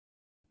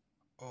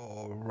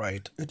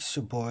Alright, it's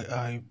your boy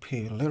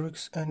IP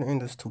Lyrics, and in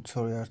this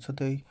tutorial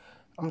today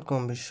I'm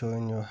going to be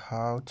showing you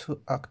how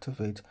to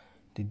activate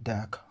the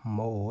dark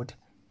mode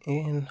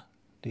in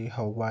the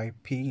HUAWEI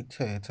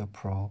P30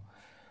 Pro.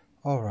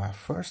 Alright,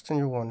 first thing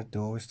you want to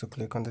do is to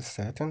click on the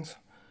settings.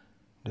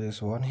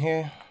 There's one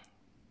here.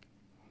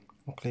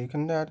 Click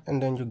on that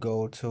and then you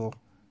go to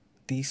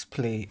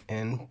display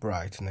and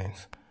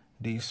brightness.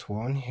 This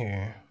one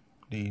here.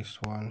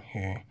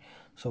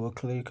 So we'll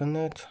click on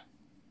it.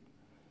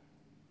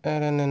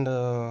 And then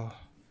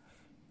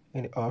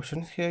in the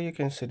options here, you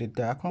can see the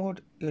dark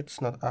mode.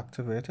 It's not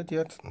activated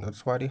yet.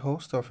 That's why the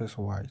whole stuff is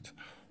white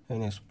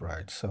and it's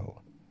bright.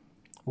 So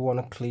we want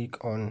to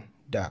click on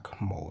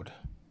dark mode.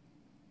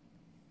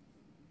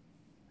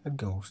 It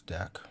goes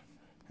dark,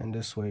 and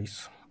this way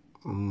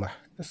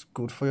it's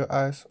good for your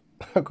eyes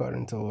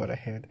according to what I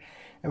heard.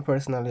 And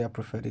personally, I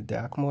prefer the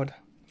dark mode,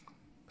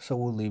 so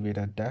we'll leave it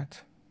at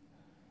that.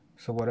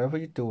 So whatever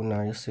you do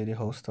now, you see the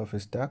whole stuff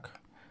is dark.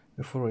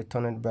 If we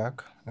return it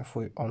back, if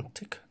we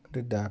untick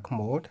the dark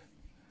mode,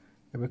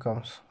 it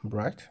becomes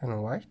bright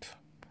and white,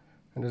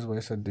 and this way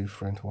it's a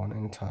different one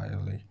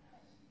entirely.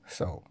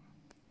 So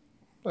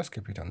let's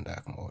keep it on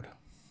dark mode.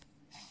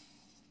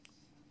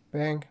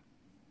 Bang.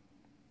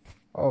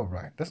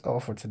 Alright, that's all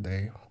for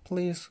today.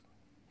 Please,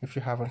 if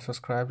you haven't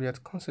subscribed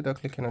yet, consider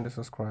clicking on the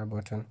subscribe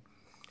button,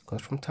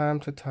 because from time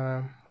to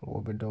time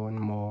we'll be doing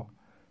more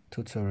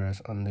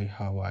tutorials on the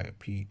HUAWEI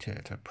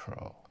P30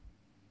 Pro.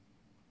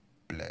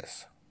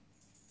 Bless.